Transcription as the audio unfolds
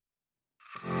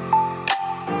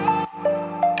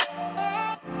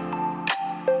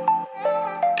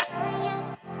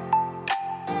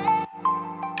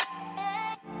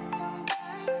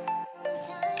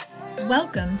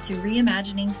Welcome to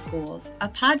Reimagining Schools, a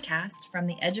podcast from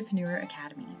the Edupreneur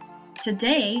Academy.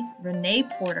 Today, Renee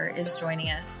Porter is joining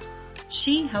us.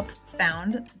 She helped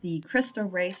found the Cristo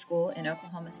Rey School in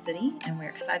Oklahoma City, and we're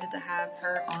excited to have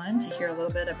her on to hear a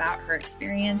little bit about her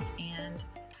experience and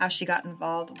how she got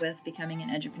involved with becoming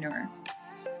an edupreneur.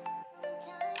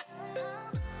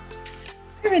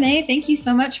 Hi, Renee. Thank you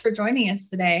so much for joining us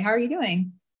today. How are you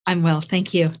doing? I'm well,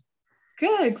 thank you.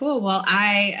 Good, cool. Well,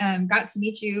 I got to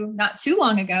meet you not too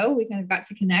long ago. We kind of got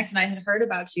to connect, and I had heard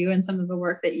about you and some of the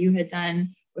work that you had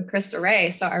done with Cristo Rey.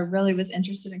 So I really was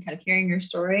interested in kind of hearing your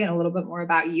story and a little bit more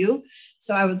about you.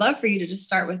 So I would love for you to just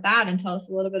start with that and tell us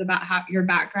a little bit about how your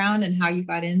background and how you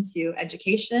got into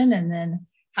education, and then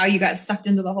how you got sucked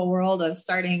into the whole world of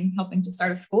helping to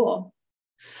start a school.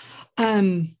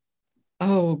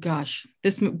 Oh gosh,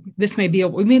 this may be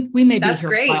we may be. That's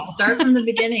great. Start from the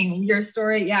beginning. Your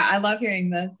story. Yeah, I love hearing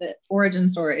the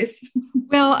origin stories.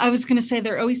 Well, I was going to say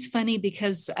they're always funny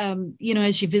because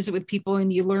as you visit with people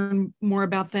and you learn more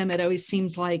about them, it always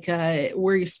seems like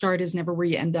where you start is never where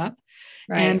you end up.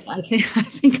 Right. And I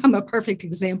think I'm a perfect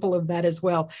example of that as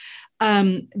well.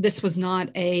 This was not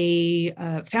a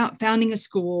founding a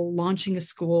school, launching a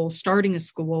school, starting a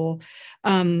school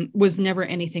was never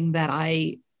anything that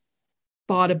I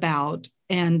thought about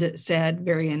and said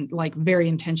very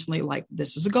intentionally, like,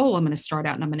 this is a goal. I'm going to start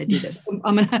out and I'm going to do this.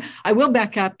 I will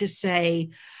back up to say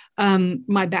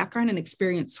my background and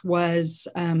experience was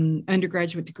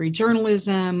undergraduate degree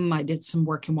journalism. I did some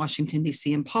work in Washington,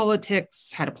 D.C. in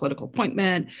politics, had a political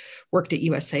appointment, worked at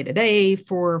USA Today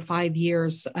for 5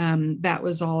 years. That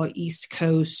was all East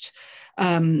Coast.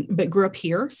 But grew up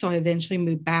here. So I eventually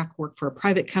moved back, worked for a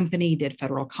private company, did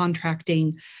federal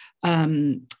contracting,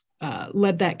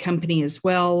 led that company as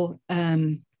well.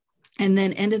 And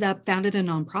then co-founded a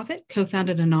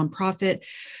nonprofit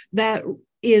that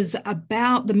is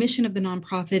about, the mission of the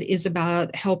nonprofit is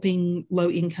about helping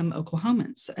low-income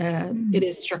Oklahomans. It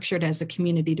is structured as a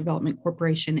community development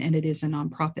corporation, and it is a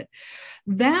nonprofit.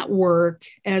 That work,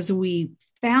 as we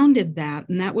founded that,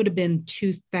 and that would have been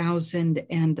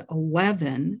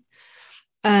 2011,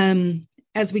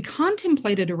 as we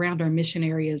contemplated around our mission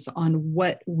areas on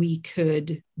what we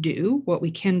can do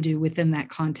within that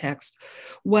context,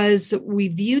 was we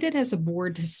viewed it as a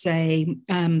board to say,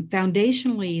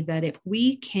 foundationally, that if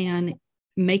we can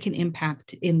make an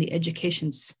impact in the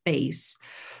education space,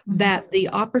 that the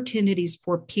opportunities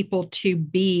for people to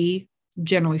be,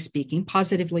 generally speaking,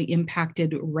 positively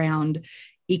impacted around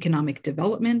economic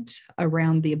development,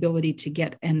 around the ability to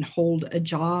get and hold a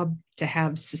job, to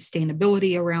have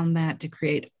sustainability around that, to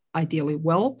create ideally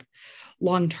wealth,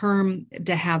 long-term,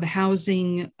 to have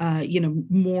housing,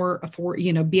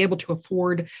 be able to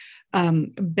afford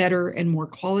better and more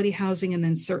quality housing. And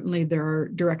then certainly there are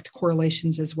direct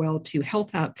correlations as well to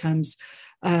health outcomes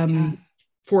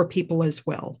for people as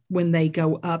well, when they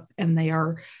go up and they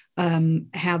are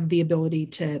have the ability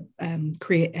to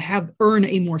earn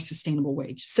a more sustainable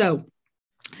wage. So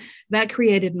that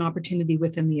created an opportunity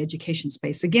within the education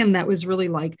space. Again, that was really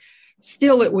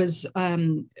it was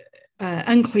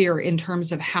unclear in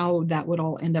terms of how that would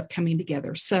all end up coming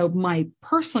together. So my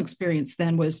personal experience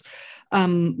then was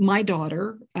my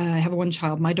daughter, I have one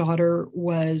child, my daughter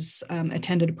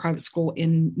attended a private school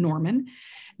in Norman.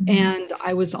 And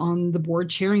I was on the board,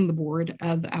 chairing the board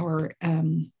of our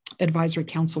advisory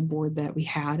council board that we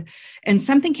had. And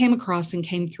something came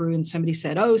through and somebody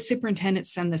said, "Oh, superintendent,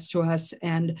 send this to us.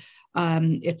 And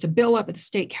it's a bill up at the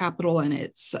state capitol, and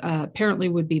it's apparently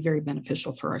would be very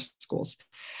beneficial for our schools.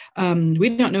 We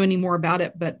don't know any more about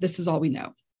it, but this is all we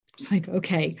know." It's like,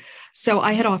 okay. So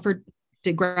I had offered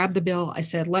to grab the bill. I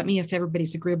said, if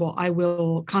everybody's agreeable, I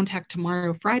will contact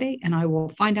tomorrow, Friday, and I will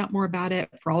find out more about it.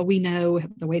 For all we know,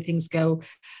 the way things go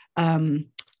up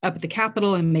at the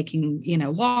Capitol and making,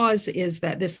 laws, is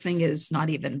that this thing is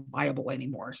not even viable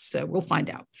anymore. So we'll find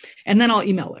out. And then I'll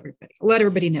email everybody, let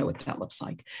everybody know what that looks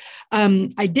like.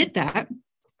 I did that.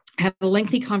 Had a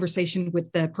lengthy conversation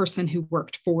with the person who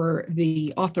worked for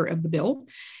the author of the bill.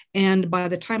 And by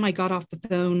the time I got off the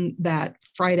phone that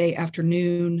Friday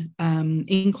afternoon,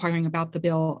 inquiring about the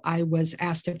bill, I was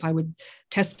asked if I would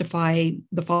testify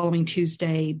the following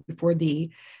Tuesday before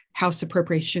the House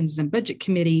Appropriations and Budget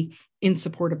Committee in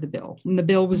support of the bill. And the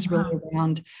bill was really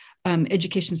around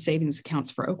education savings accounts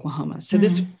for Oklahoma. So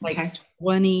this was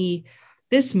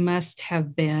this must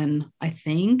have been, I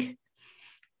think,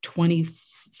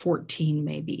 2014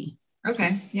 maybe.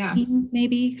 Okay. Yeah.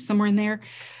 Maybe somewhere in there.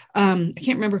 I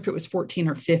can't remember if it was 14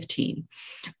 or 15.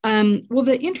 Well,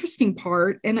 the interesting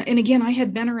part, and again, I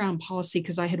had been around policy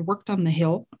because I had worked on the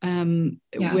Hill when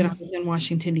I was in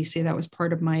Washington, D.C. That was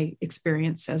part of my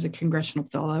experience as a congressional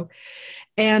fellow.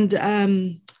 And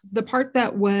the part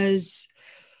that was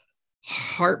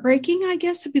heartbreaking, I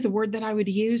guess would be the word that I would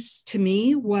use to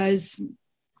me, was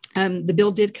the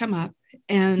bill did come up,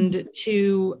 and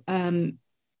to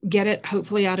get it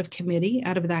hopefully out of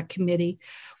that committee,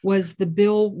 was the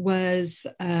bill was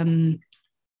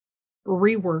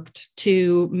reworked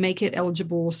to make it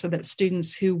eligible so that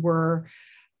students who were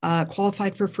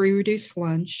qualified for free reduced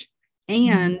lunch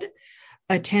and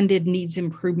attended needs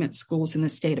improvement schools in the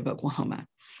state of Oklahoma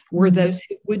were those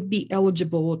who would be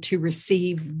eligible to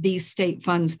receive these state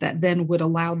funds that then would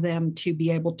allow them to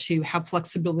be able to have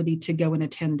flexibility to go and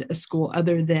attend a school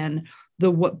other than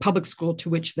the public school to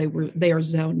which they are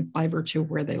zoned by virtue of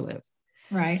where they live.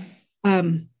 Right.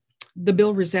 The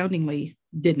bill resoundingly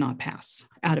did not pass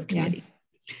out of committee.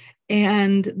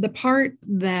 And the part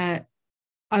that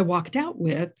I walked out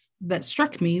with that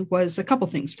struck me was a couple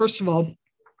things. First of all,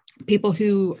 people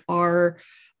who are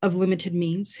of limited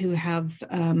means, who have,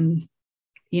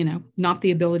 not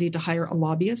the ability to hire a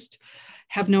lobbyist,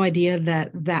 have no idea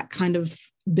that that kind of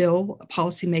bill,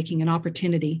 policymaking, and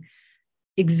opportunity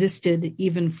existed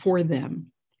even for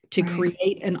them to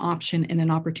create an option and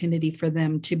an opportunity for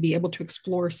them to be able to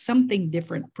explore something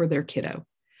different for their kiddo.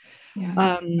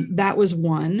 That was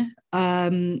one.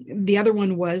 The other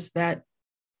one was that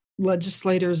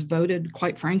legislators voted,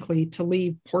 quite frankly, to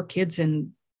leave poor kids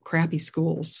in crappy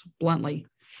schools, bluntly.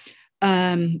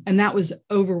 And that was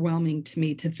overwhelming to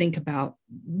me to think about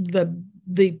the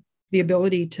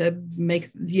ability to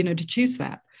make, to choose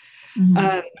that.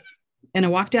 And I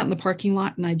walked out in the parking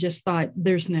lot and I just thought,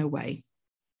 there's no way.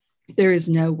 There is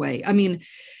no way. I mean,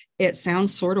 it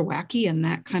sounds sort of wacky and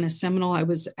that kind of seminal. I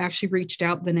was actually reached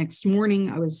out the next morning.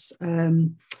 I was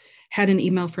had an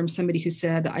email from somebody who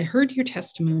said, I heard your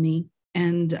testimony,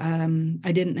 and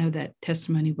I didn't know that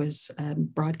testimony was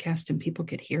broadcast and people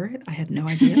could hear it. I had no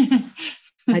idea.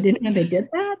 I didn't know they did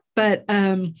that. But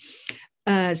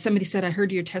somebody said, I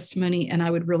heard your testimony and I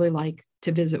would really like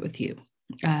to visit with you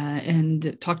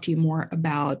and talk to you more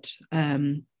about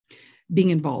being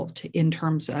involved in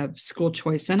terms of school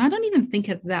choice. And I don't even think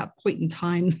at that point in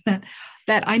time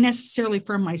that I necessarily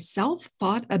for myself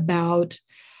thought about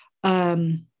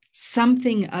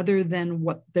something other than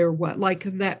what there was, like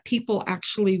that people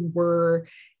actually were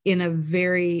in a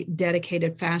very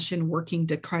dedicated fashion working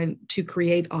to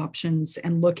create options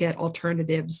and look at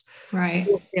alternatives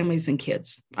for families and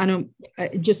kids.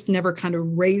 It just never kind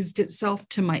of raised itself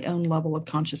to my own level of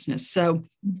consciousness. So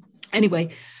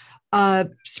anyway,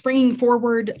 springing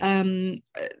forward,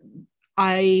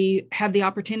 I had the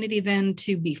opportunity then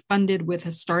to be funded with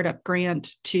a startup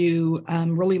grant to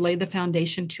really lay the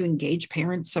foundation to engage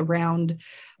parents around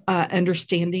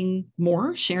understanding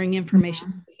more, sharing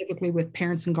information specifically with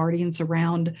parents and guardians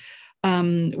around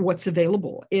what's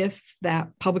available. If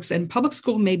that public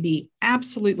school may be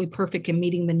absolutely perfect in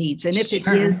meeting the needs. And if it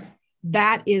is,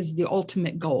 that is the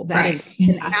ultimate goal. That is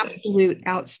an absolute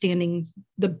outstanding,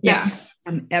 the best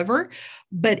ever.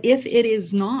 But if it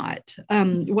is not,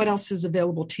 what else is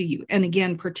available to you? And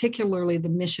again, particularly the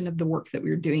mission of the work that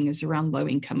we're doing is around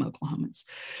low-income Oklahomans.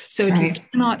 So if you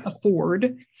cannot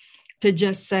afford to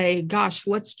just say, gosh,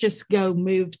 let's just go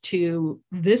move to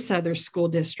this other school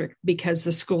district because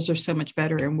the schools are so much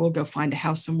better and we'll go find a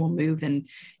house and we'll move and,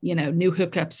 new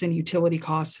hookups and utility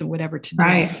costs and whatever to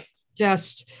do.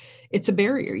 It's a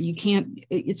barrier. You can't,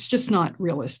 it's just not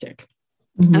realistic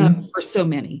for so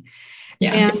many.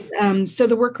 And so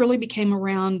the work really became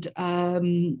around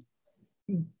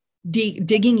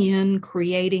digging in,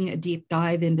 creating a deep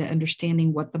dive into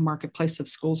understanding what the marketplace of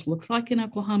schools looks like in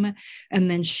Oklahoma, and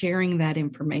then sharing that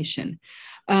information.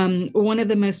 One of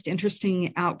the most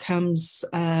interesting outcomes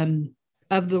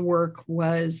of the work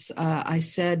was I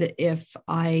said, if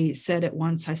I said it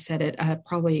once, I said it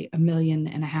probably 1.5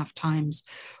 million times,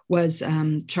 was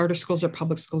charter schools are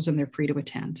public schools and they're free to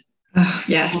attend.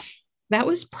 That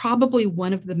was probably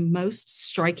one of the most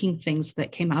striking things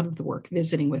that came out of the work,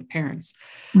 visiting with parents.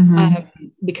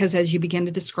 Because as you begin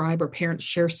to describe, or parents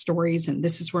share stories, and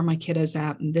this is where my kiddo's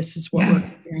at, and this is what we're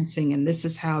experiencing, and this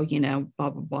is how, blah, blah,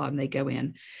 blah, and they go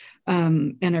in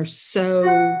and are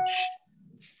so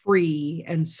free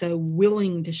and so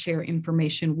willing to share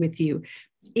information with you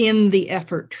in the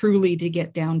effort truly to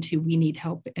get down to, we need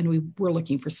help and we're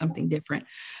looking for something different.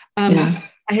 I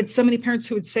had so many parents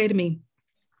who would say to me,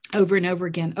 over and over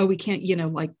again, oh, we can't,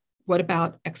 what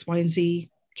about X, Y, and Z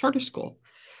charter school?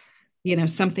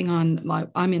 something on, like,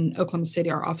 I'm in Oklahoma City,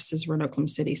 our offices were in Oklahoma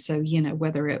City. So,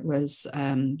 whether it was,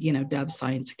 Dove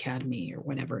Science Academy or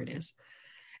whatever it is.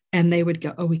 And they would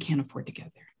go, oh, we can't afford to go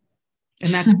there.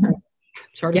 And that's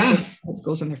charter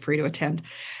schools, and they're free to attend.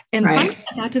 And finally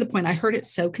I got to the point, I heard it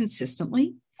so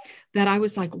consistently that I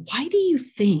was like, why do you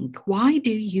think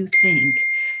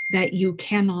that you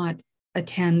cannot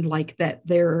attend like that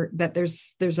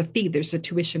there's a fee, there's a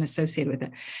tuition associated with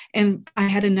it? And I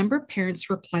had a number of parents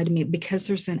reply to me, because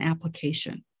there's an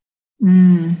application.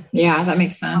 Yeah, that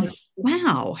makes sense.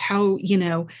 Wow. How,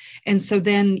 and so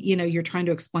then, you're trying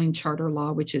to explain charter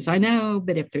law, which is, I know,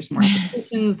 but if there's more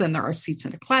applications, then there are seats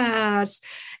in a class,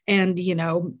 and,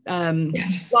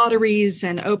 lotteries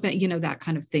and open, that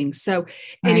kind of thing. So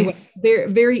anyway,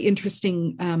 very, very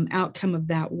interesting outcome of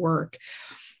that work.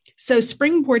 So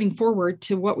springboarding forward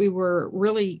to what we were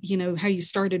really, how you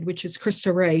started, which is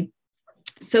Krista Ray.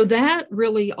 So that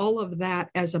really, all of that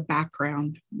as a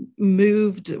background,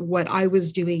 moved what I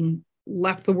was doing,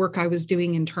 left the work I was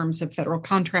doing in terms of federal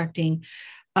contracting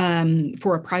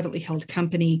for a privately held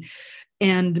company,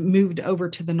 and moved over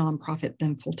to the nonprofit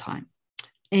then full time.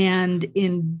 And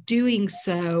in doing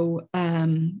so,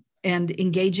 and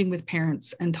engaging with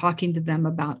parents and talking to them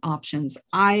about options,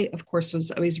 I, of course, was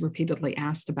always repeatedly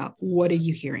asked about, what are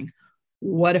you hearing?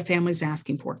 What a family's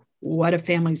asking for? What do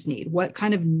families need? What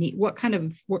kind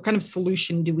of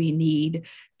solution do we need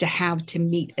to have to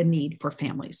meet a need for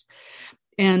families?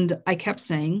 And I kept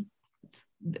saying,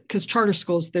 because charter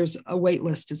schools, there's a wait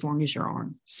list as long as your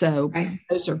arm. So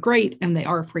those are great, and they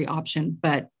are a free option,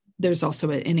 but there's also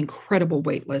an incredible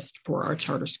wait list for our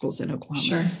charter schools in Oklahoma.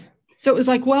 Sure. So it was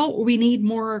like, well, we need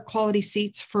more quality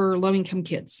seats for low-income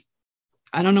kids.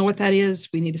 I don't know what that is.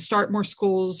 We need to start more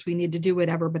schools. We need to do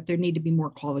whatever, but there need to be more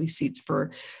quality seats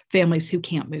for families who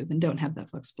can't move and don't have that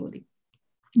flexibility.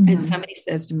 And somebody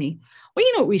says to me, well,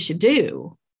 you know what we should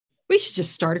do? We should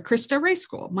just start a Krista Ray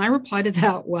school. My reply to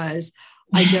that was,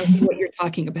 I don't know what you're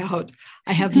talking about.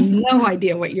 I have no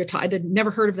idea what you're talking. I'd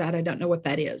never heard of that. I don't know what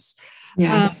that is.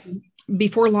 Yeah.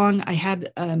 Before long, I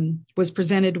had was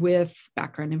presented with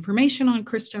background information on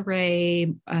Krista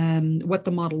Ray, what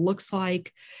the model looks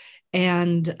like.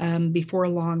 And before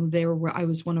long, I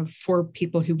was one of 4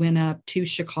 people who went up to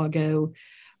Chicago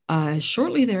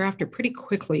shortly thereafter, pretty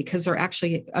quickly, because there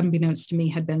actually, unbeknownst to me,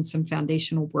 had been some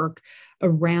foundational work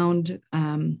around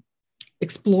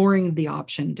exploring the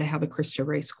option to have a Krista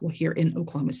Ray school here in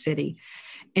Oklahoma City.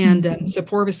 And so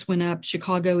 4 of us went up.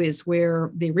 Chicago is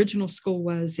where the original school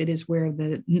was. It is where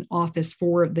the office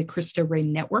for the Krista Ray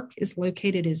Network is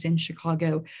located, is in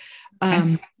Chicago.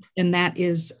 And that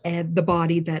is the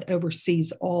body that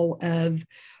oversees all of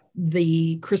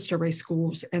the Krista Ray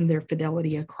schools and their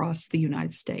fidelity across the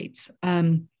United States.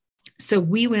 So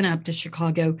we went up to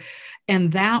Chicago,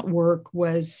 and that work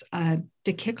was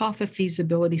to kick off a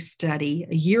feasibility study,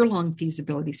 a year-long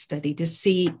feasibility study, to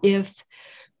see if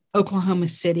Oklahoma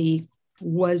City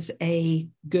was a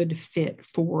good fit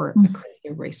for a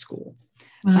Krista Ray school.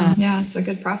 Yeah, it's a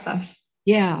good process.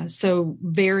 Yeah. So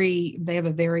they have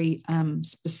a very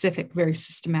specific, very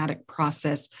systematic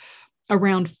process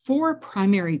around 4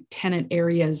 primary tenant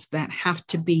areas that have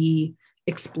to be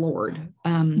explored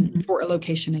for a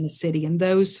location in a city. And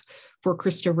those for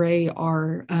Krista Ray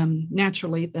are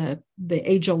naturally the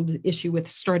age-old issue with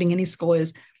starting any school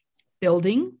is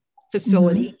building,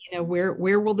 facility, where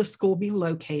will the school be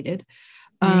located,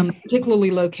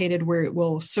 particularly located where it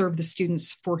will serve the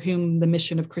students for whom the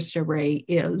mission of Krista Ray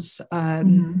is.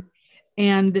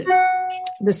 And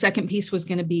the second piece was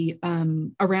going to be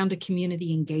around a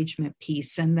community engagement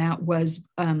piece. And that was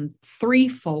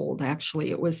threefold,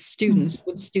 actually. It was students.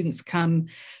 Would students come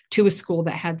to a school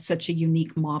that had such a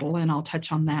unique model? And I'll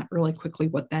touch on that really quickly,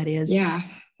 what that is. Yeah.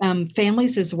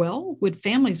 Families as well. Would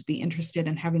families be interested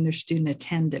in having their student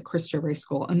attend at Krista Ray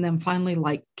School? And then finally,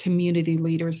 like community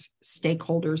leaders,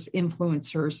 stakeholders,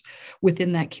 influencers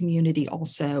within that community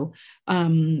also.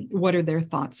 What are their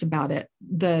thoughts about it?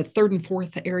 The third and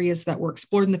fourth areas that were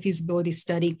explored in the feasibility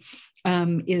study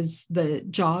is the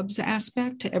jobs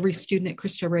aspect. Every student at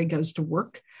Krista Ray goes to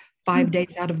work 5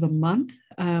 days out of the month.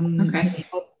 They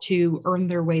help to earn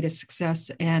their way to success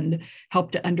and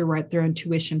help to underwrite their own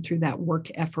tuition through that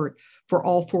work effort for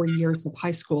all 4 years of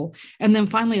high school. And then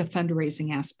finally, a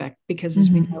fundraising aspect, because as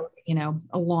we know,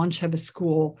 a launch of a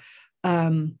school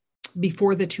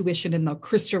before the tuition in the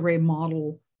Krista Ray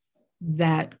model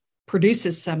that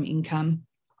produces some income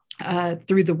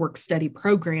through the work study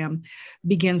program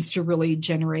begins to really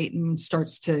generate and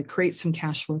starts to create some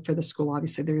cash flow for the school.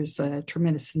 Obviously, there's a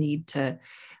tremendous need to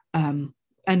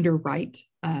underwrite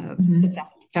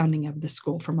founding of the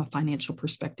school from a financial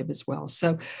perspective as well.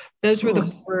 So those were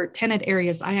the 4 tenet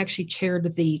areas. I actually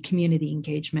chaired the community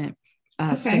engagement.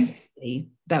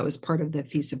 That was part of the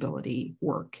feasibility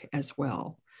work as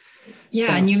well. Yeah.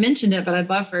 So, and you mentioned it, but I'd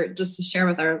love for just to share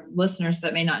with our listeners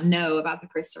that may not know about the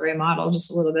Cristo Rey model,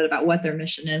 just a little bit about what their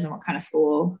mission is and what kind of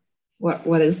school,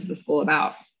 what is the school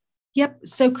about? Yep.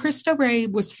 So Cristo Rey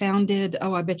was founded,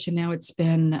 I bet you now it's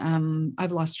been,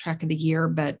 I've lost track of the year,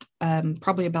 but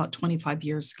probably about 25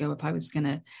 years ago, if I was going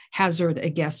to hazard a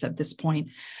guess at this point.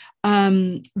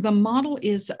 The model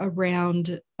is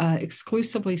around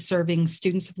exclusively serving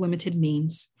students of limited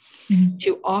means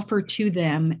to offer to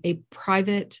them a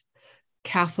private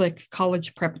Catholic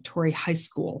college preparatory high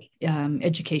school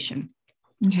education.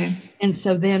 Okay. And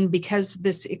so then, because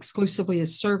this exclusively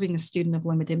is serving a student of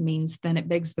limited means, then it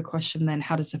begs the question, then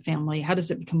how does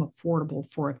it become affordable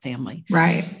for a family?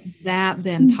 Right. That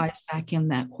then ties back in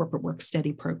that corporate work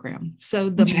study program. So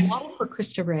the model for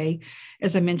Cristo Rey,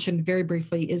 as I mentioned very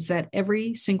briefly, is that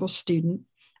every single student,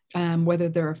 whether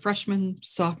they're a freshman,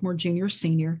 sophomore, junior,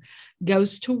 senior,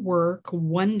 goes to work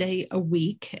 1 day a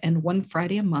week and 1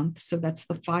 Friday a month. So that's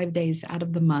the 5 days out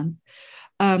of the month.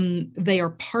 They are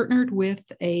partnered with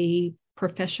a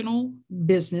professional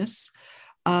business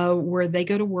where they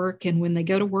go to work. And when they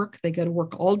go to work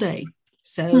all day.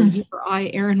 So you or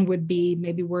I, Erin, would be,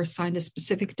 maybe we're assigned a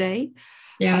specific day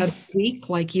a week,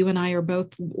 like you and I are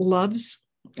both Loves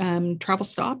Travel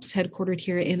Stops, headquartered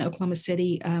here in Oklahoma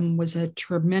City, was a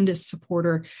tremendous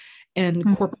supporter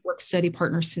and corporate work study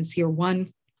partner since year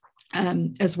one,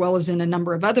 as well as in a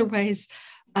number of other ways.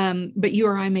 But you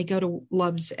or I may go to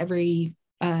Loves every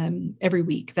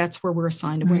week. That's where we're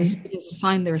assigned. And when a student is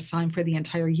assigned, they're assigned for the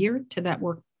entire year to that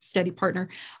work study partner.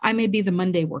 I may be the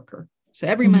Monday worker. So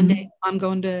every Monday I'm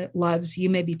going to Loves. You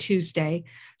may be Tuesday.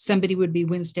 Somebody would be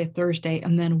Wednesday, Thursday.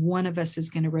 And then one of us is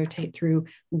going to rotate through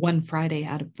 1 Friday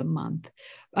out of the month.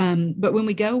 But when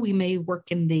we go, we may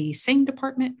work in the same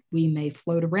department. We may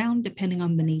float around depending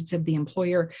on the needs of the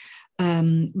employer.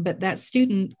 But that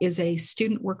student is a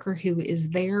student worker who is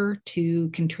there to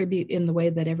contribute in the way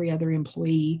that every other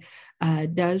employee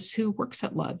does who works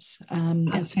at Loves.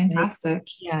 That's fantastic.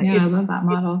 I love that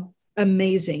model.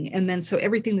 Amazing. And then so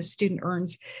everything the student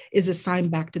earns is assigned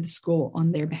back to the school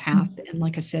on their behalf. And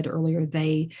like I said earlier,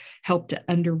 they help to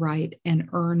underwrite and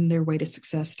earn their way to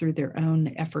success through their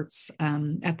own efforts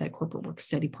at that corporate work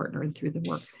study partner and through the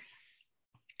work.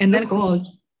 And then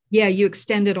you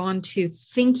extend it on to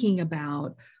thinking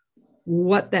about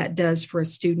what that does for a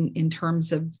student in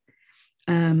terms of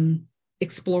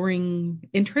exploring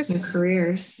interests,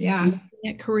 careers,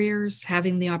 at careers,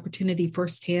 having the opportunity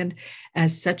firsthand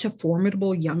as such a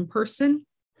formidable young person,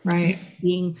 right?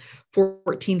 Being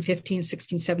 14, 15,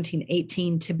 16, 17,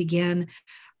 18 to begin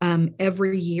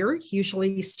every year.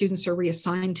 Usually students are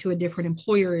reassigned to a different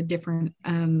employer, a different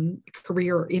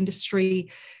career or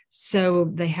industry. So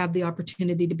they have the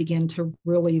opportunity to begin to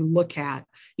really look at,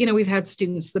 we've had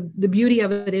students, the beauty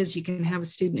of it is you can have a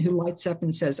student who lights up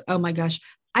and says, oh my gosh,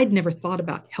 I'd never thought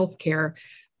about healthcare.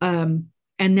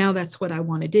 And now that's what I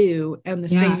want to do. And the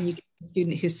same, you get a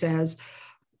student who says,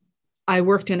 I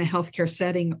worked in a healthcare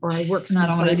setting, or I work. I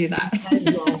don't want to do that.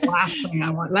 The last thing I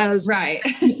want. That is right.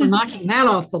 We're knocking that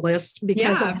off the list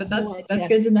because but that's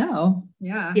good to know.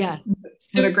 Yeah.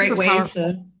 What a great way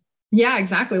to. Yeah,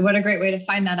 exactly. What a great way to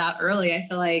find that out early. I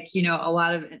feel like, a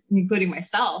lot of, including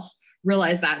myself,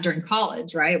 realize that during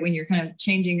college, right? When you're kind of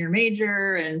changing your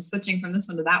major and switching from this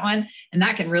one to that one, and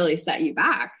that can really set you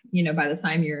back, by the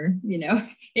time you're, in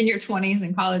your 20s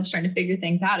in college, trying to figure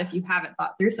things out if you haven't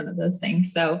thought through some of those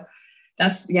things. So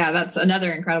that's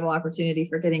another incredible opportunity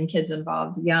for getting kids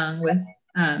involved young with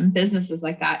businesses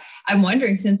like that. I'm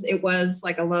wondering, since it was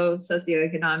like a low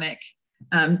socioeconomic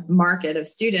market of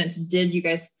students, did you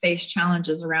guys face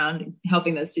challenges around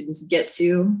helping those students get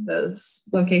to those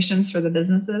locations for the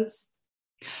businesses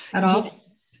at all?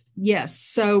 Yes.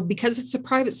 So because it's a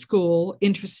private school,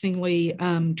 interestingly,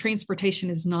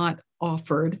 transportation is not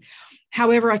offered.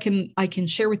 However, I can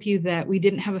share with you that we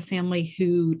didn't have a family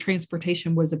who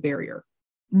transportation was a barrier.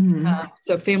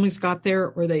 So families got there,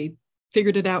 or they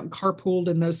figured it out and carpooled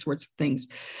and those sorts of things.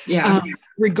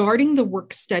 Regarding the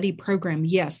work study program,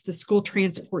 yes, the school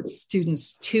transports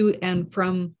students to and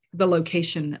from the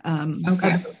location.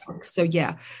 So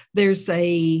you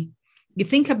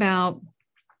think about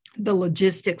the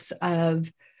logistics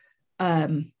of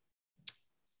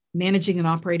managing and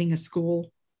operating a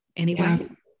school anyway.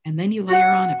 And then you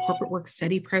layer on a corporate work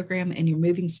study program, and you're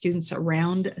moving students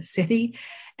around a city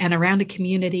and around a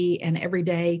community and every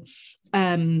day.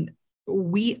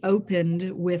 we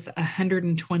opened with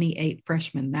 128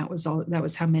 freshmen. That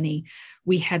was how many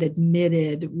we had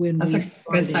admitted when That's we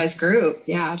a good size group.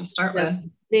 Yeah. To start with.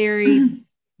 Very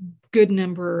good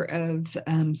number of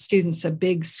students, a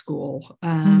big school.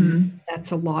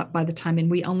 That's a lot by the time,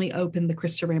 and we only opened the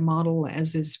Cristo Rey model,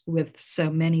 as is with so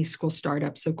many school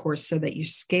startups, of course, so that you're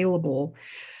scalable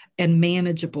and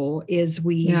manageable, is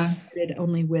we started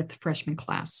only with freshman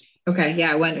class. Okay.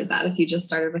 Yeah. I wondered that if you just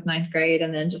started with 9th grade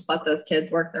and then just let those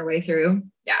kids work their way through.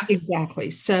 Yeah.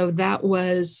 Exactly. So that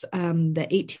was the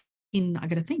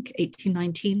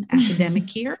 1819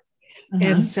 academic year.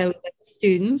 And so the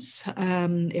students,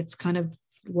 it's kind of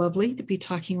lovely to be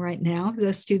talking right now.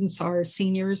 The students are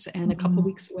seniors and a couple of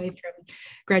weeks away from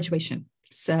graduation.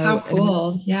 So how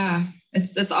cool. Yeah.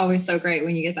 It's always so great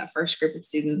when you get that first group of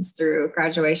students through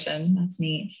graduation. That's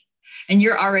neat. And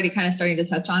you're already kind of starting to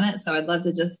touch on it. So I'd love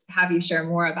to just have you share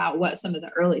more about what some of the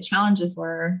early challenges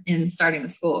were in starting the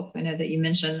school. Because I know that you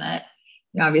mentioned that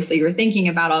obviously you were thinking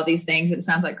about all these things. It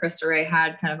sounds like Cristo Rey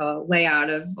had kind of a layout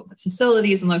of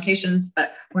facilities and locations,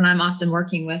 but when I'm often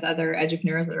working with other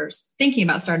educators that are thinking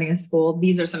about starting a school,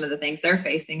 these are some of the things they're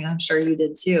facing. And I'm sure you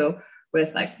did too,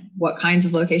 with like what kinds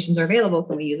of locations are available.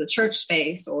 Can we use a church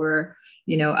space or,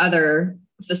 other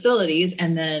facilities?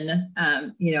 And then,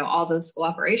 all those school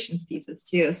operations pieces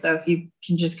too. So if you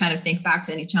can just kind of think back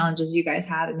to any challenges you guys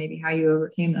had and maybe how you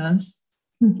overcame those.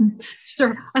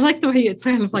 Sure. I like the way it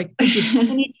sounds like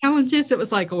any challenges. It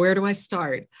was like, where do I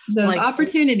start? Those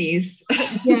opportunities.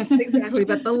 Yes, exactly.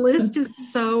 But the list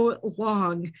is so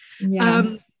long.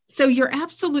 Yeah. So you're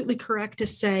absolutely correct to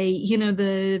say,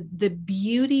 the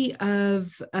beauty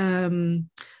of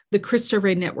the Cristo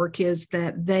Rey network is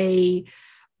that they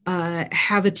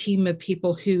have a team of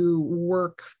people who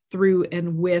work through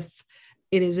and with.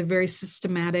 It is a very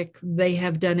systematic. They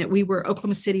have done it.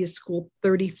 Oklahoma City is school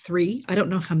 33. I don't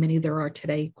know how many there are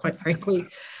today, quite frankly.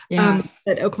 Yeah.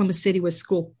 But Oklahoma City was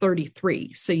school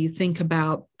 33. So you think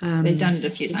about. They've done it a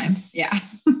few times. Yeah.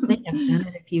 They have done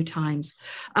it a few times.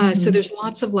 So there's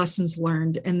lots of lessons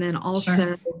learned. And then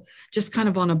also just kind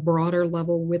of on a broader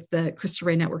level with the Cristo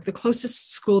Rey network, the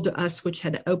closest school to us, which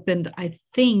had opened, I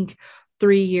think,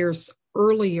 3 years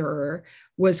earlier,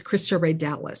 was Cristo Rey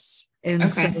Dallas.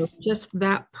 And so just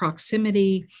that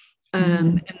proximity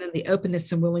and then the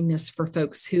openness and willingness for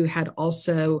folks who had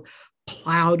also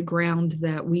plowed ground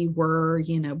that we were,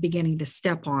 beginning to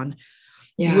step on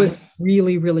was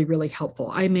really, really, really helpful.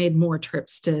 I made more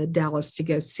trips to Dallas to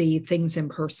go see things in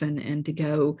person and to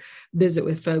go visit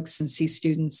with folks and see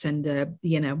students and,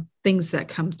 things that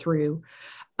come through.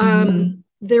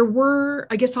 There were,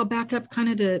 I guess I'll back up kind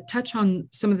of to touch on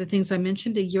some of the things I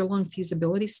mentioned, a year-long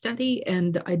feasibility study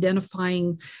and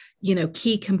identifying,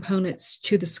 key components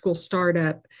to the school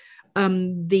startup.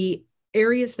 The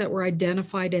areas that were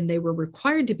identified, and they were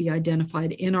required to be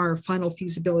identified in our final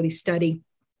feasibility study,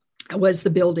 was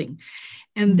the building.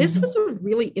 And this was a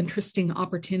really interesting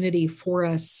opportunity for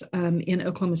us in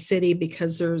Oklahoma City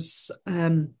because there's,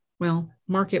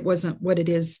 market wasn't what it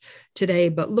is today,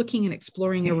 but looking and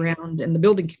exploring around in the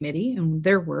building committee and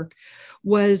their work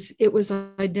was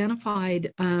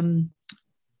identified OSU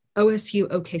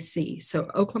OKC. So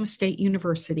Oklahoma State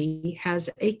University has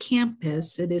a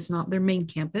campus. It is not their main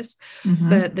campus,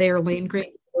 but they are land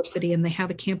grant university and they have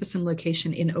a campus and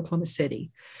location in Oklahoma City.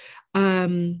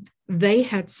 They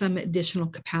had some additional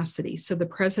capacity. So the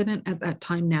president at that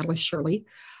time, Natalie Shirley,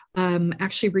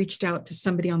 actually reached out to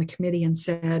somebody on the committee and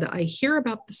said, I hear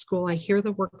about the school. I hear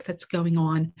the work that's going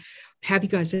on. Have you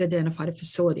guys identified a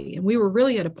facility? And we were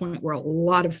really at a point where a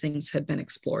lot of things had been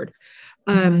explored,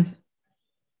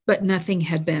 but nothing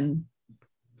had been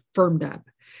firmed up.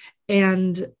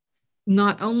 And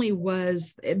not only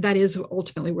that is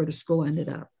ultimately where the school ended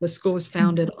up. The school was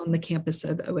founded on the campus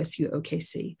of OSU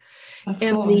OKC. That's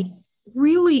and cool. The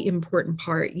really important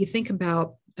part, you think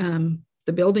about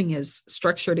the building is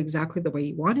structured exactly the way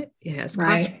you want it. It has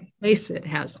classroom space, it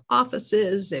has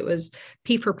offices, it was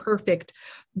P for perfect.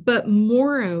 But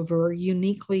moreover,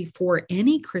 uniquely for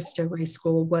any Cristo Rey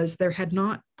school was there had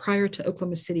not, prior to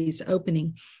Oklahoma City's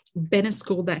opening, been a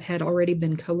school that had already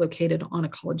been co-located on a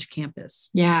college campus.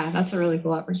 Yeah, that's a really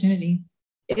cool opportunity.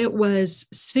 It was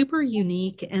super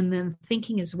unique. And then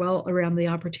thinking as well around the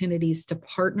opportunities to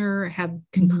partner, have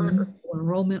concurrent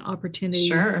enrollment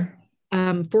opportunities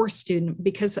for student,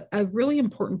 because a really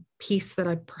important piece that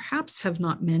I perhaps have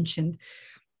not mentioned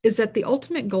is that the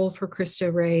ultimate goal for Cristo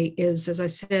Rey is, as I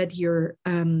said,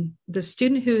 the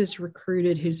student who is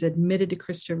recruited, who's admitted to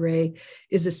Cristo Rey,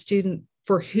 is a student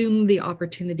for whom the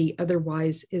opportunity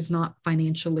otherwise is not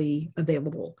financially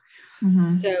available.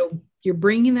 So you're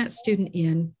bringing that student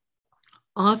in.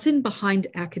 often behind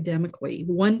academically.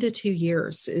 1 to 2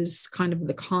 years is kind of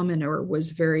the common, or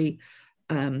was very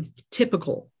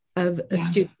typical of a Yeah.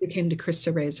 student who came to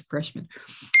Cristo Rey as a freshman.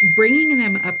 Bringing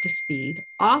them up to speed,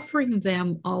 offering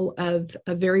them all of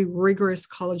a very rigorous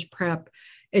college prep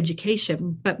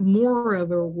education, but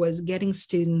moreover was getting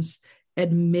students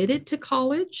admitted to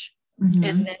college and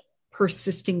then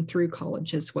persisting through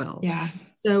college as well. Yeah.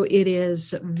 So it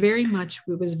was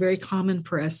very common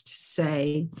for us to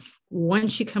say,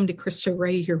 once you come to Cristo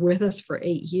Rey, you're with us for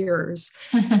 8 years,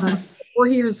 4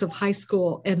 years of high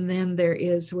school. And then there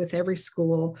is, with every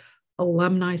school,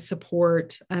 alumni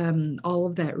support, all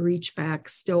of that reach back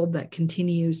still that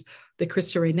continues. The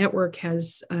Cristo Rey Network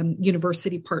has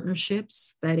university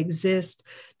partnerships that exist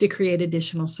to create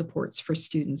additional supports for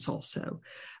students also.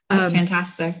 That's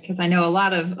fantastic, because I know a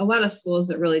lot of schools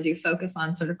that really do focus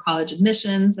on sort of college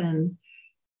admissions and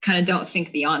kind of don't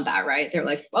think beyond that, right? They're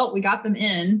like, well, we got them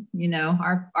in,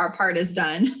 our part is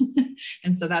done.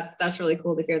 And so that's really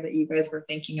cool to hear that you guys were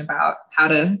thinking about how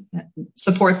to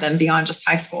support them beyond just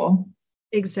high school.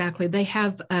 Exactly. They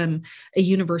have a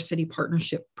university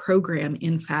partnership program,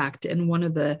 in fact, and one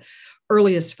of the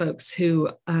earliest folks who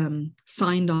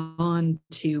signed on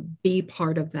to be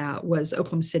part of that was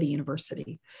Oklahoma City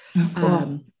University. Oh,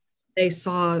 cool. They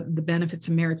saw the benefits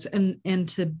and merits, and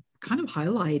to kind of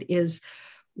highlight is,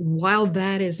 while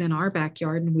that is in our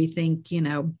backyard and we think,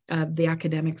 the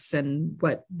academics and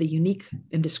what the unique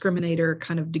and discriminator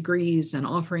kind of degrees and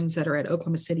offerings that are at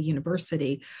Oklahoma City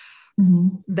University,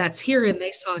 that's here. And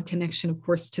they saw a connection, of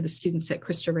course, to the students at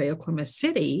Cristo Rey, Oklahoma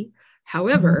City.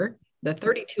 However, the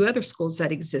 32 other schools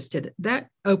that existed, that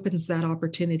opens that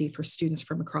opportunity for students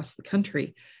from across the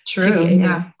country to be able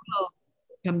to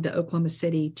come to Oklahoma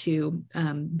City to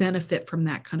benefit from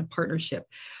that kind of partnership.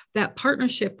 That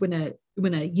partnership, when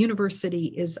a university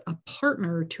is a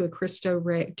partner to the Cristo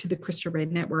Rey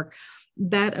Network,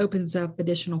 that opens up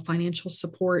additional financial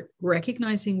support,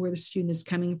 recognizing where the student is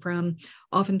coming from,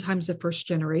 oftentimes a first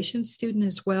generation student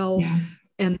as well. Yeah.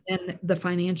 And then the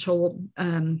financial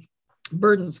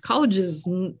burdens. College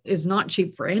is not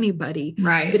cheap for anybody.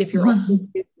 Right. But if you're also a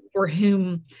student for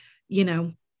whom,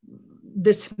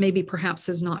 this maybe perhaps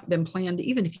has not been planned,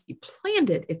 even if you planned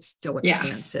it, it's still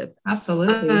expensive. Yeah,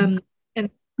 absolutely. And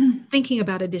thinking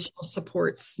about additional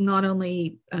supports, not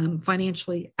only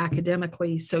financially,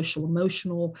 academically, social,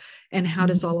 emotional, and how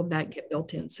does all of that get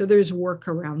built in? So there's work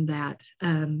around that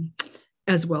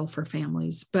as well for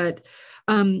families. But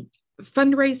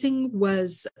fundraising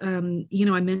was, I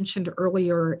mentioned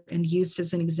earlier and used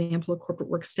as an example, a corporate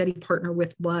work study partner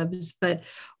with Loves, but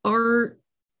our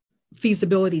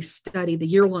feasibility study, the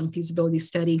year-long feasibility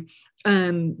study,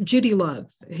 Judy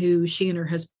Love, who she and her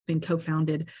husband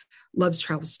co-founded Love's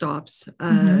Travel Stops,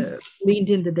 leaned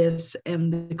into this,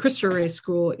 and the Cristo Rey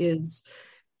School is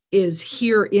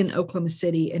here in Oklahoma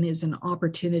City and is an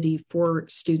opportunity for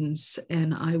students.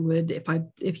 And I would,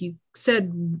 if you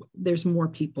said there's more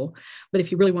people, but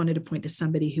if you really wanted to point to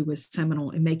somebody who was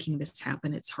seminal in making this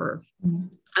happen, it's her.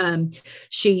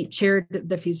 She chaired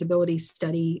the feasibility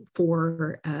study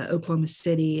for Oklahoma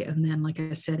City, and then, like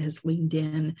I said, has leaned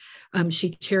in.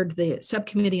 She chaired the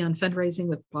subcommittee on fundraising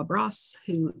with Bob Ross,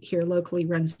 who here locally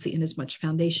runs the Inasmuch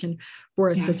Foundation for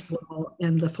us as well,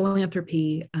 and the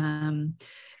philanthropy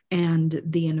and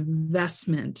the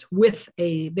investment with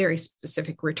a very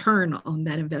specific return on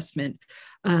that investment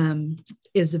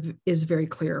is very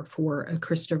clear for a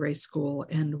Cristo Rey school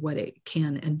and what it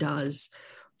can and does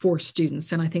for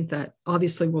students. And I think that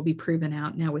obviously will be proven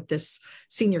out now with this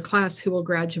senior class who will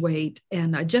graduate.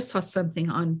 And I just saw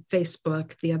something on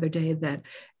Facebook the other day that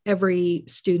every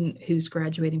student who's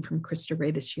graduating from Cristo Rey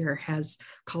this year has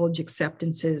college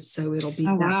acceptances. So it'll be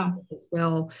as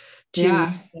well.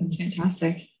 That's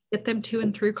fantastic. Get them to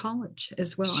and through college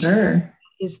as well. Sure.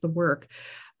 Is the work.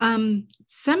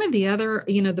 Some of the other,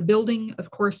 the building,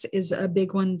 of course, is a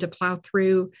big one to plow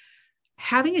through.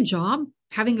 Having a job,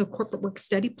 having a corporate work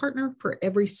study partner for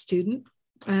every student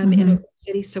in Oklahoma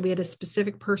City. So we had a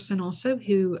specific person also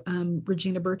who,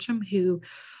 Regina Burcham, who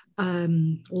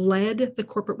led the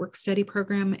corporate work study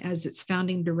program as its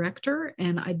founding director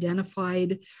and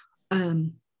identified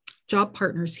job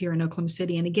partners here in Oklahoma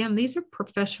City. And again, these are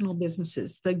professional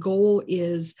businesses. The goal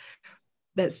is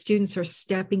that students are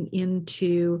stepping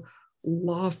into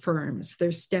law firms.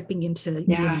 They're stepping into,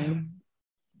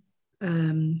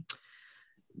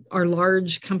 our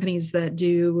large companies that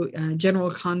do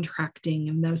general contracting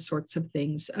and those sorts of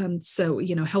things. So,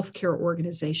 healthcare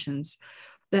organizations,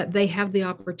 that they have the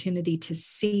opportunity to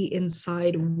see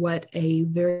inside what a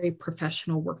very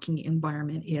professional working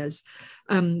environment is.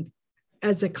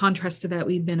 as a contrast to that,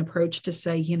 we've been approached to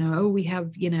say, oh, we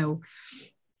have,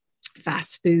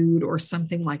 fast food or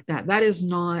something like that. That is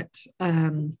not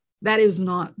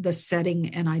the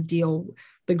setting and ideal.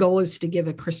 The goal is to give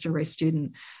a Cristo Rey student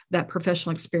that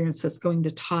professional experience that's going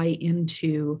to tie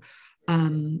into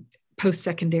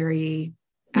post-secondary,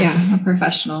 a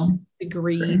professional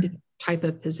degreed type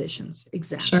of positions.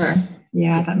 Exactly. Sure.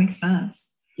 Yeah, that makes sense.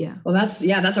 Yeah. Well,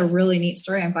 that's a really neat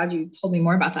story. I'm glad you told me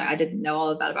more about that. I didn't know all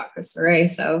of that about Cristo Rey,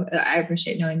 so I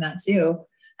appreciate knowing that too.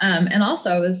 And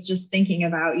also I was just thinking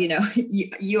about,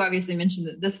 you obviously mentioned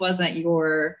that this wasn't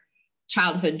your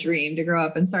childhood dream to grow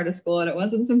up and start a school, and it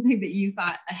wasn't something that you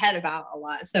thought ahead about a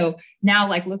lot. So now,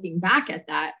 like, looking back at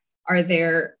that, are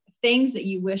there things that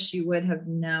you wish you would have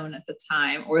known at the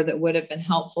time, or that would have been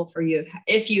helpful for you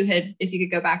if you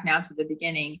could go back now to the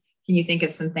beginning? Can you think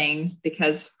of some things?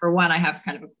 Because for one, I have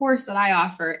kind of a course that I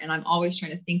offer, and I'm always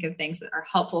trying to think of things that are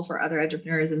helpful for other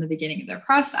entrepreneurs in the beginning of their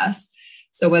process.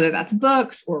 So whether that's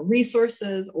books or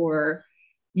resources, or,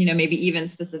 maybe even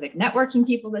specific networking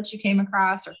people that you came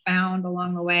across or found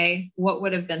along the way, what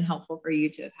would have been helpful for you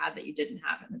to have had that you didn't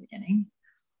have in the beginning?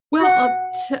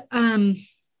 Well,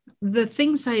 the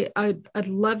things I'd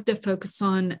love to focus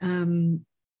on,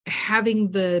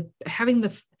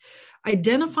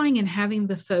 identifying and having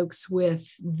the folks with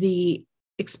the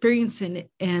experience and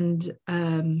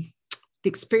the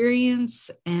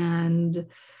experience and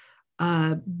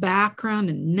background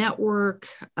and network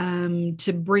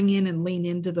to bring in and lean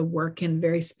into the work in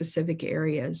very specific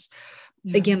areas.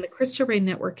 Yeah. Again, the Cristo Rey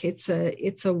network, it's a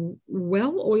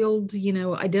well-oiled,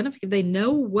 they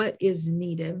know what is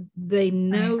needed. They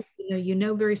know, right.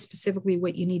 Very specifically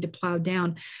what you need to plow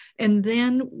down. And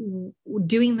then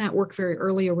doing that work very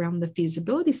early around the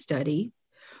feasibility study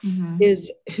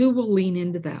is who will lean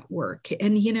into that work.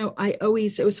 And,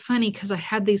 it was funny because I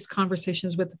had these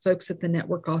conversations with the folks at the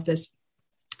network office,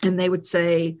 and they would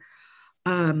say,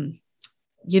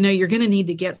 you're going to need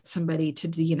to get somebody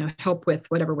to, help with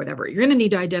whatever. You're going to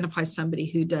need to identify somebody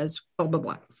who does blah, blah,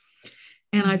 blah.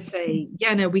 And I'd say,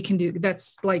 yeah, no, we can do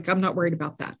that's. Like, I'm not worried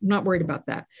about that. I'm not worried about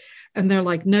that. And they're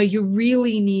like, no, you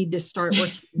really need to start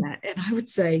working on that. And I would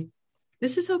say,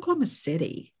 this is Oklahoma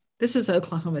City.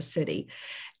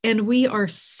 And we are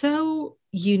so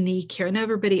unique here.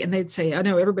 And they'd say, I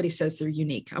know everybody says they're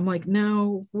unique. I'm like,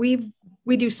 no, we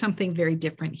do something very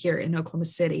different here in Oklahoma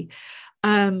City.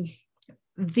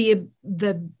 The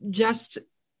just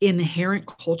inherent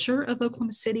culture of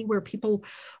Oklahoma City, where people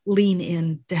lean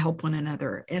in to help one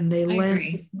another, and they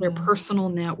lend their personal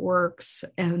networks,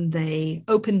 and they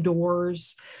open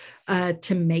doors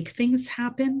to make things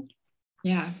happen.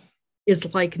 Yeah,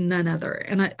 is like none other.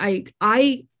 And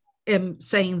I am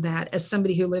saying that as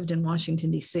somebody who lived in Washington,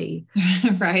 D.C.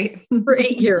 right for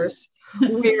 8 years,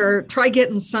 where try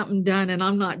getting something done. And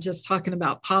I'm not just talking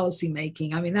about policy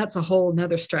making. I mean, that's a whole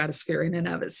nother stratosphere in and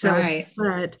of itself. Right.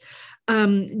 But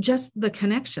just the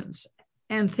connections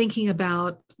and thinking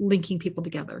about linking people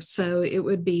together. So it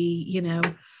would be,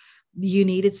 you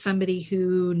needed somebody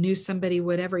who knew somebody,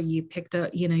 whatever, you picked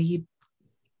up, you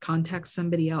contact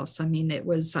somebody else. I mean,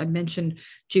 I mentioned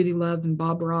Judy Love and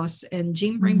Bob Ross, and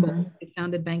Gene Ringgold, who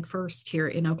founded Bank First here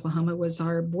in Oklahoma, was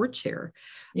our board chair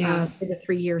for the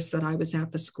 3 years that I was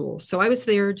at the school. So I was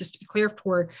there, just to be clear,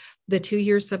 for the 2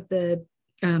 years of the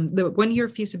 1 year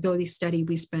feasibility study.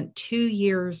 We spent 2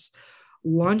 years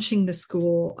launching the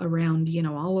school around,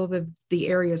 all of the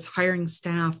areas, hiring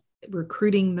staff,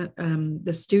 recruiting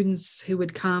the students who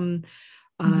would come,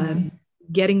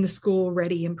 getting the school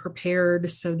ready and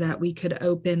prepared so that we could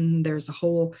open. There's a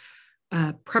whole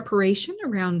preparation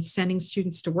around sending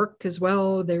students to work as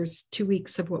well. There's 2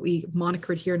 weeks of what we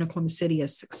monikered here in Oklahoma City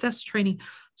as success training.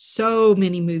 So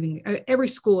many every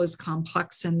school is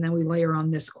complex. And then we layer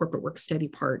on this corporate work study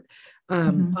part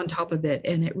on top of it.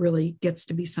 And it really gets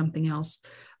to be something else.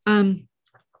 But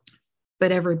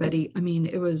everybody, I mean,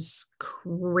 it was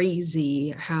crazy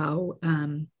how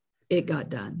it got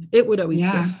done. It would always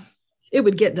it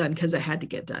would get done because it had to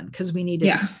get done, because we needed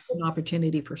an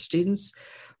opportunity for students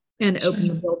and open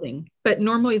the building. But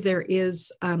normally there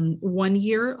is 1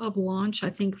 year of launch. I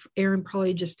think, Aaron,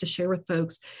 probably just to share with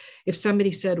folks, if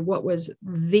somebody said, what was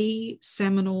the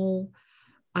seminal,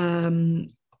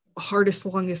 hardest,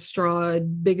 longest straw,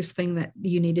 biggest thing that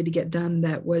you needed to get done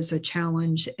that was a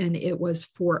challenge, and it was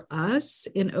for us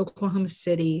in Oklahoma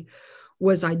City,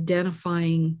 was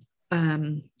identifying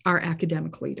our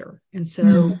academic leader. And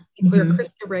so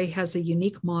Cristo Rey has a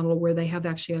unique model where they have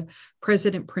actually a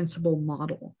president principal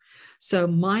model. So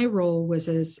my role was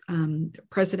as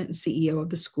president and CEO of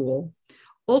the school,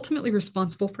 ultimately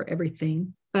responsible for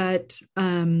everything, but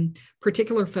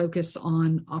particular focus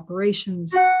on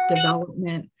operations,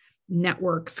 development,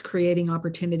 networks, creating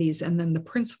opportunities. And then the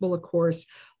principal, of course,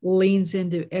 leans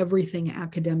into everything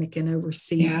academic and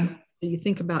oversees. Yeah. So you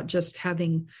think about just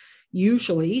having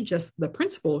usually just the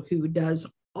principal who does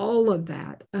all of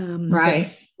that.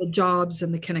 Right. The jobs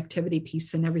and the connectivity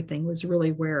piece and everything was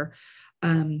really where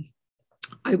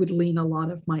I would lean a lot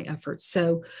of my efforts.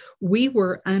 So we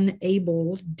were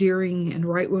unable during and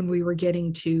right when we were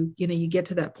getting to, you get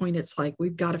to that point, it's like,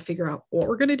 we've got to figure out what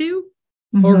we're going to do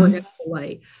or we're going to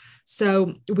delay.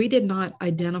 So we did not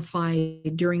identify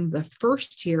during the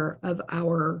first year of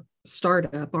our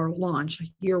startup, our launch,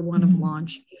 year one of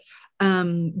launch,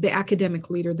 the academic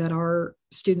leader that our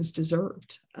students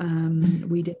deserved.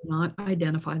 We did not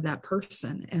identify that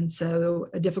person. And so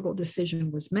a difficult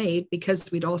decision was made because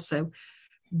we'd also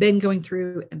been going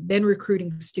through and been recruiting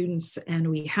students, and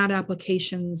we had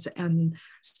applications and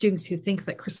students who think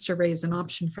that Cristo Rey is an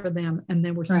option for them. And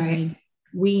then we're saying,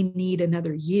 we need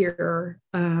another year.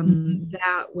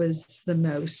 That was the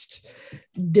most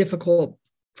difficult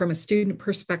from a student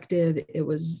perspective. It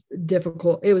was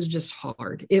difficult. It was just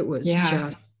hard. It was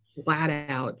just flat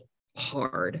out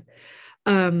hard.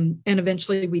 And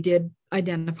eventually we did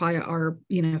identify our,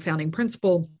 founding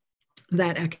principal,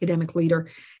 that academic leader.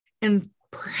 And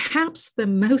perhaps the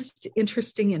most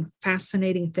interesting and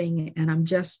fascinating thing,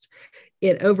 and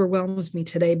it overwhelms me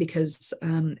today because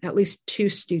at least three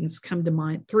students come to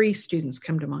mind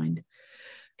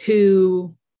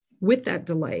who, with that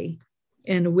delay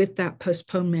and with that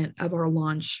postponement of our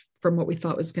launch from what we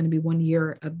thought was going to be 1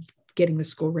 year of getting the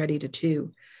school ready to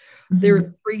 2, there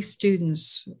are 3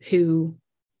 students who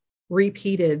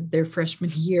repeated their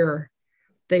freshman year.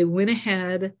 They went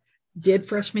ahead, did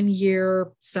freshman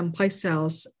year someplace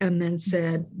else, and then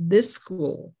said, this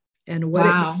school and what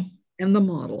it means and the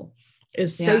model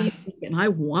is so unique, and I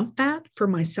want that for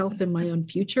myself and my own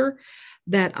future,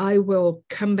 that I will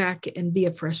come back and be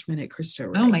a freshman at Cristo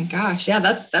Rey. Oh my gosh. Yeah,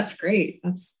 that's great.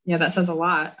 That says a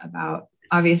lot about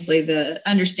obviously the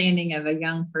understanding of a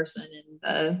young person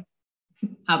and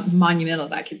how monumental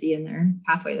that could be in their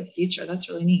pathway to the future. That's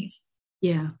really neat.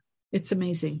 Yeah, it's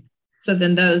amazing. So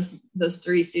then those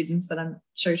 3 students that I'm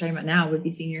sure you're talking about now would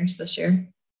be seniors this year.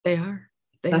 They are.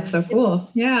 That's so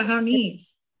cool. Yeah. How neat.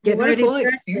 What a cool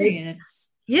experience.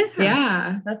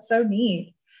 Yeah. That's so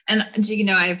neat. And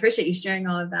I appreciate you sharing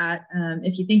all of that.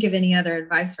 If you think of any other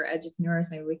advice for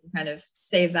edupreneurs, maybe we can kind of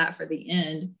save that for the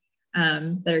end,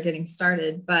 that are getting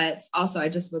started. But also I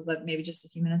just would love maybe just a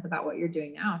few minutes about what you're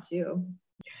doing now too.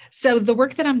 So the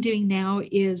work that I'm doing now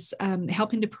is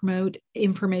helping to promote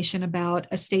information about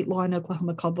a state law in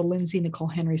Oklahoma called the Lindsay Nicole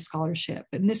Henry Scholarship.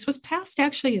 And this was passed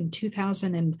actually in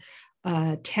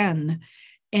 2010.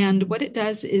 And what it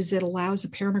does is it allows a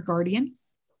parent or guardian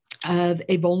of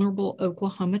a vulnerable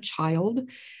Oklahoma child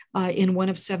in one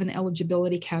of 7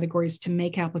 eligibility categories to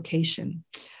make application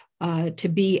to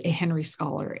be a Henry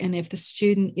Scholar. And if the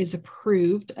student is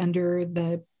approved under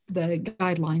the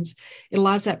guidelines, it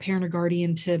allows that parent or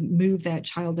guardian to move that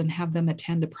child and have them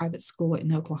attend a private school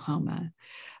in Oklahoma.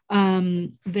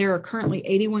 There are currently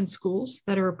 81 schools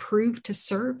that are approved to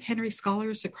serve Henry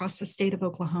Scholars across the state of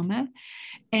Oklahoma.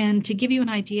 And to give you an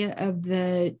idea of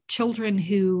the children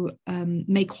who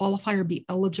may qualify or be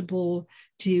eligible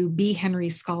to be Henry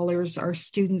Scholars are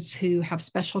students who have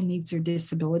special needs or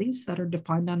disabilities that are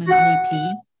defined on an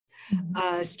IEP.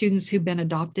 Students who've been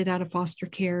adopted out of foster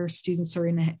care, students are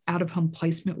in an out-of-home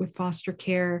placement with foster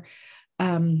care,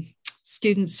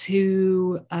 students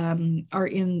who are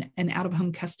in an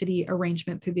out-of-home custody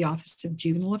arrangement through the Office of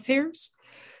Juvenile Affairs,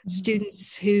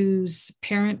 students whose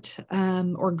parent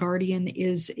or guardian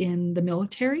is in the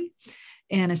military,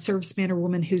 and a serviceman or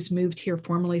woman who's moved here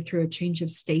formally through a change of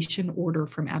station order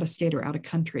from out of state or out of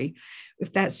country.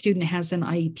 If that student has an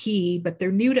IEP, but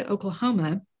they're new to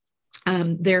Oklahoma,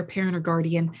 their parent or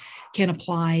guardian can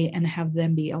apply and have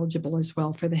them be eligible as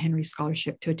well for the Henry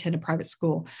Scholarship to attend a private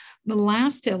school. The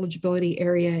last eligibility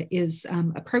area is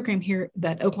a program here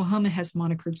that Oklahoma has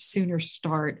monikered Sooner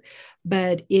Start,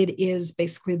 but it is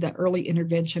basically the early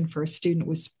intervention for a student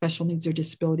with special needs or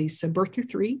disabilities. So birth through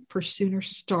 3 for Sooner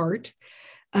Start,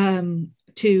 to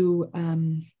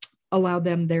allow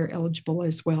them they're eligible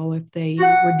as well if they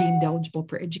were deemed eligible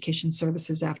for education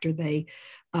services after they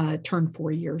turn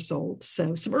 4 years old.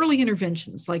 So some early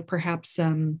interventions like perhaps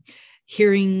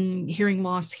hearing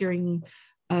loss, hearing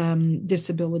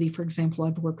disability. For example,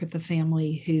 I've worked with a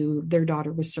family who their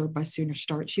daughter was served by Sooner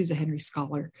Start. She's a Henry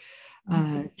Scholar.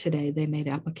 Today they made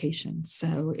applications.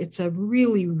 So it's a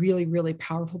really, really, really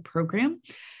powerful program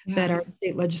that our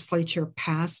state legislature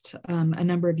passed a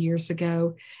number of years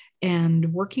ago.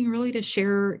 and working really to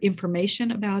share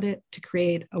information about it, to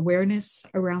create awareness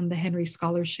around the Henry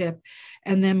Scholarship.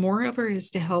 And then moreover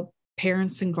is to help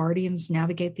parents and guardians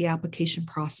navigate the application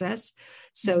process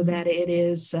so that it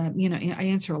is, I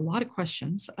answer a lot of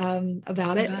questions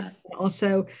about it. And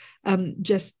also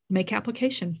just make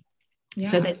application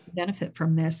so they can benefit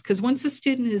from this. Because once a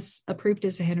student is approved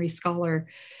as a Henry Scholar,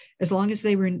 as long as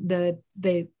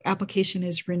the application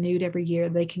is renewed every year,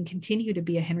 they can continue to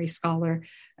be a Henry Scholar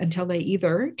until they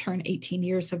either turn 18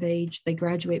 years of age, they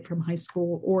graduate from high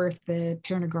school, or if the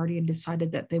parent or guardian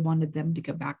decided that they wanted them to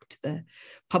go back to the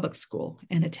public school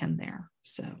and attend there.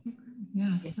 So,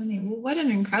 yes, I mean, well, what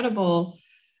an incredible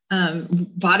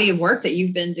body of work that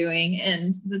you've been doing.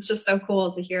 And it's just so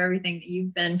cool to hear everything that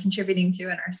you've been contributing to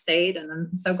in our state. And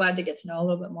I'm so glad to get to know a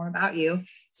little bit more about you.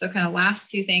 So kind of last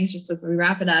two things, just as we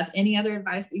wrap it up, any other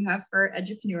advice that you have for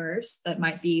entrepreneurs that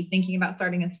might be thinking about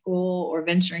starting a school or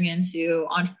venturing into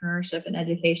entrepreneurship and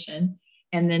education?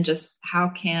 And then just how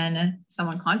can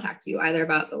someone contact you either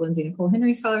about the Lindsay Nicole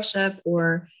Henry Scholarship,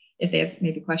 or if they have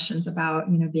maybe questions about,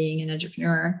 being an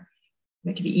entrepreneur,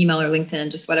 it could be email or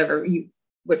LinkedIn, just whatever you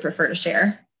would prefer to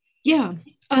share? Yeah.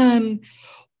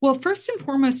 Well, first and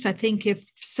foremost, I think if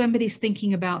somebody's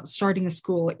thinking about starting a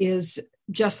school, is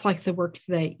just like the work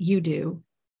that you do,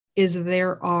 is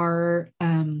there are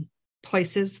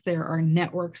places, there are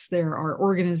networks, there are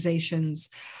organizations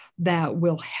that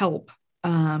will help.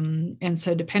 And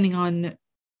so depending on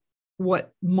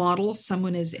what model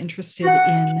someone is interested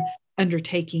in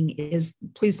undertaking is,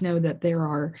 please know that there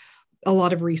are a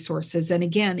lot of resources. And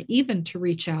again, even to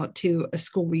reach out to a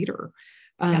school leader,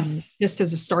 just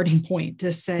as a starting point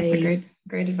to say, that's a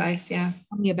great advice. Yeah.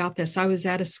 Tell me about this. I was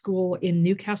at a school in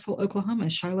Newcastle, Oklahoma,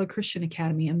 Shiloh Christian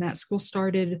Academy, and that school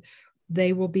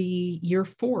they will be year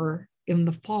 4 in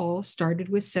the fall, started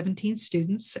with 17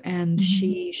 students. And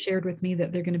she shared with me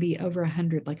that they're going to be over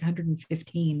 100, like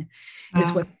 115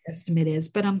 is what the estimate is.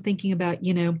 But I'm thinking about,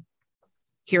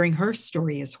 hearing her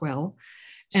story as well.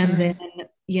 Sure. And then,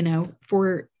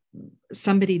 for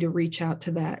somebody to reach out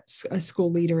to a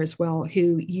school leader as well,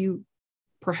 who you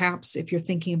perhaps, if you're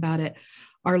thinking about it,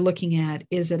 are looking at,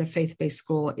 is it a faith-based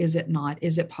school? Is it not?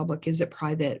 Is it public? Is it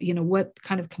private? What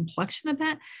kind of complexion of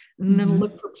that? And then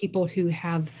look for people who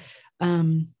have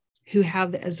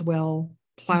as well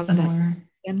plowed that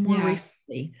and more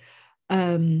recently.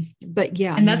 But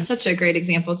yeah. And that's such a great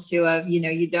example too of,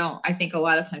 I think a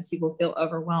lot of times people feel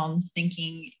overwhelmed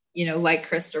thinking, like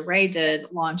Krista Ray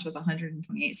did, launch with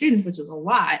 128 students, which is a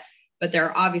lot, but there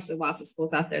are obviously lots of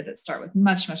schools out there that start with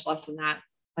much, much less than that.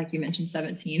 Like you mentioned,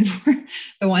 17 for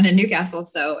the one in Newcastle.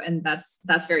 So, and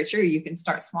that's very true. You can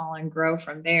start small and grow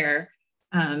from there.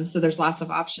 So there's lots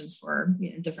of options for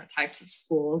different types of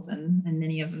schools, and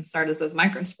many of them start as those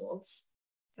micro schools.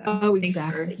 So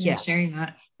exactly. Thanks for sharing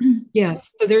that.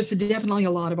 Yes. So there's definitely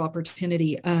a lot of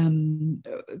opportunity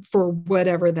for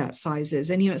whatever that size is.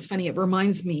 And, it's funny, it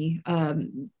reminds me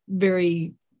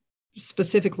very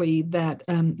specifically that,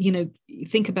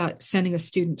 think about sending a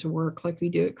student to work like we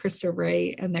do at Cristo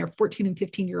Rey, and their 14 and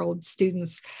 15-year-old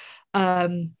students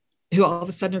who all of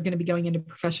a sudden are going to be going into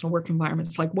professional work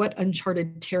environments. Like, what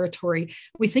uncharted territory.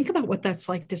 We think about what that's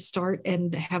like to start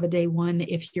and have a day one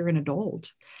if you're an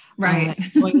adult. Right.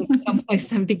 Going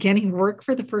someplace and beginning work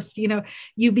for the first,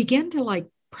 you begin to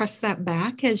press that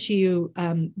back as you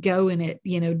go, and it,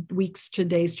 weeks to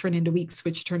days turn into weeks,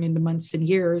 which turn into months and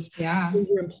years. Yeah.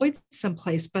 You're employed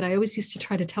someplace. But I always used to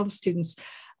try to tell the students,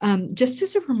 just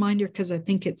as a reminder, because I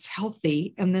think it's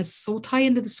healthy, and this will tie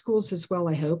into the schools as well,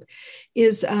 I hope,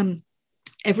 is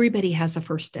everybody has a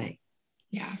first day.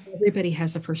 Yeah. Everybody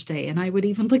has a first day. And I would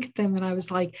even look at them and I was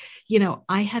like,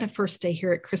 I had a first day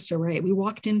here at Cristo Rey.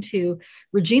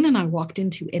 Regina and I walked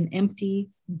into an empty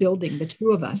building, the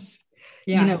two of us,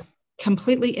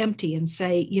 completely empty, and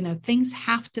say, things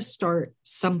have to start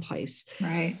someplace.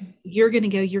 Right. You're going to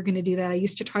go, you're going to do that. I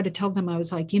used to try to tell them, I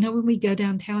was like, when we go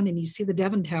downtown and you see the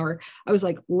Devon Tower, I was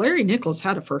like, Larry Nichols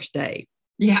had a first day.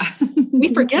 Yeah.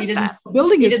 We forget that the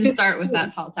building didn't start with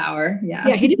that tall tower. Yeah.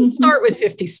 Yeah. He didn't start with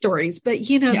 50 stories, but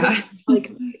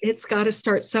it's got to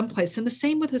start someplace. And the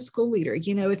same with a school leader.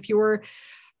 If you're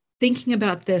thinking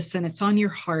about this and it's on your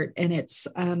heart, and it's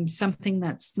something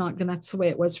that's the way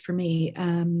it was for me,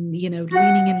 leaning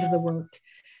into the work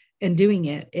and doing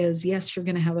it is, yes, you're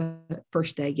going to have a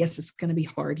first day. Yes, it's going to be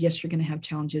hard. Yes, you're going to have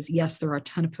challenges. Yes, there are a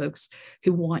ton of folks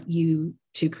who want you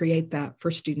to create that for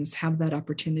students, have that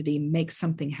opportunity, make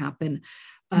something happen,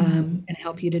 and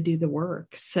help you to do the work.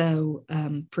 So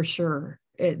for sure,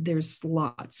 there's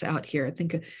lots out here. I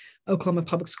think Oklahoma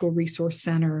Public School Resource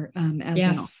Center as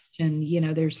an option.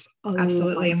 There's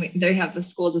absolutely. And they have the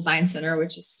School Design Center,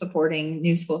 which is supporting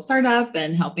new school startup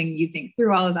and helping you think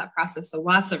through all of that process. So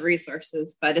lots of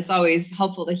resources, but it's always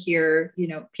helpful to hear,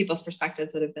 people's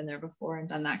perspectives that have been there before and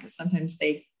done that, because sometimes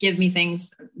they give me things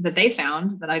that they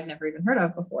found that I've never even heard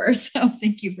of before. So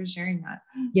thank you for sharing that.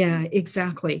 Yeah,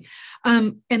 exactly.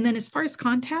 And then as far as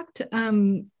contact,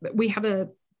 we have a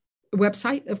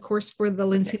website, of course, for the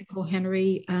Lindsay Nicole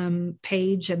Henry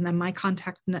page, and then my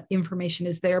contact information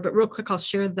is there. But real quick, I'll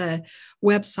share the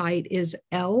website is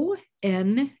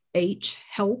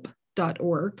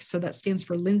lnhhelp.org. So that stands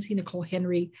for Lindsay Nicole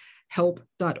Henry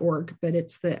help.org, but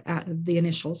it's the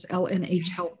initials,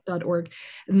 lnhhelp.org.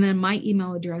 And then my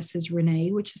email address is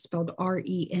Renee, which is spelled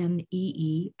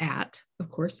RENEE at, of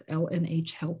course,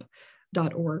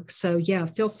 lnhhelp.org. So yeah,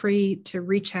 feel free to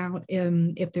reach out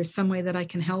if there's some way that I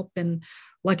can help. And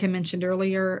like I mentioned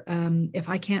earlier, if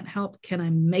I can't help, can I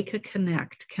make a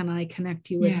connect? Can I connect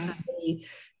you with somebody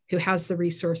who has the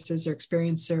resources or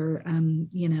experience or,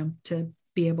 to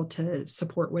be able to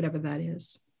support whatever that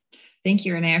is? Thank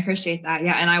you, Renee. I appreciate that.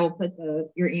 Yeah. And I will put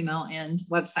your email and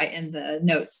website in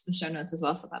the show notes as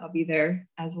well. So that'll be there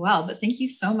as well. But thank you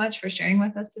so much for sharing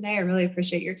with us today. I really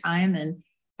appreciate your time and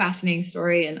fascinating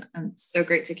story. And it's so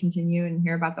great to continue and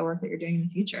hear about the work that you're doing in the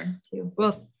future too.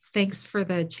 Well, thanks for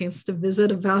the chance to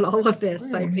visit about all of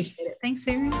this. I appreciate it. Thanks,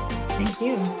 Erin. Thank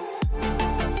you.